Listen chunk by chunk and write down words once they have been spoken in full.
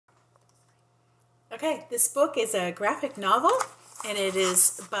Okay, this book is a graphic novel, and it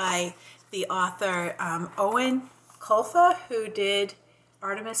is by the author Eoin Colfer, who did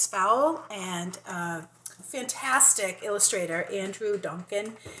Artemis Fowl, and fantastic illustrator Andrew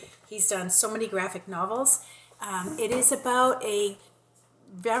Duncan. He's done so many graphic novels. It is about a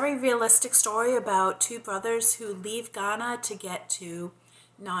very realistic story about two brothers who leave Ghana to get to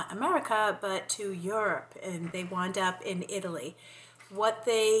not America, but to Europe, and they wind up in Italy. What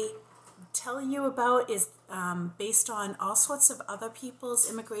they tell you about is based on all sorts of other people's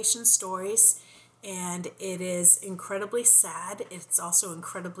immigration stories, and it is incredibly sad. It's also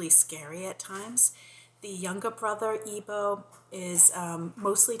incredibly scary at times. The younger brother, Ebo, is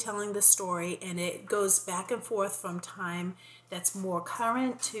mostly telling the story, and it goes back and forth from time that's more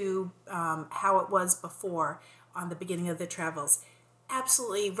current to how it was before on the beginning of the travels.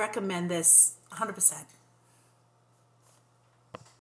 Absolutely recommend this 100%.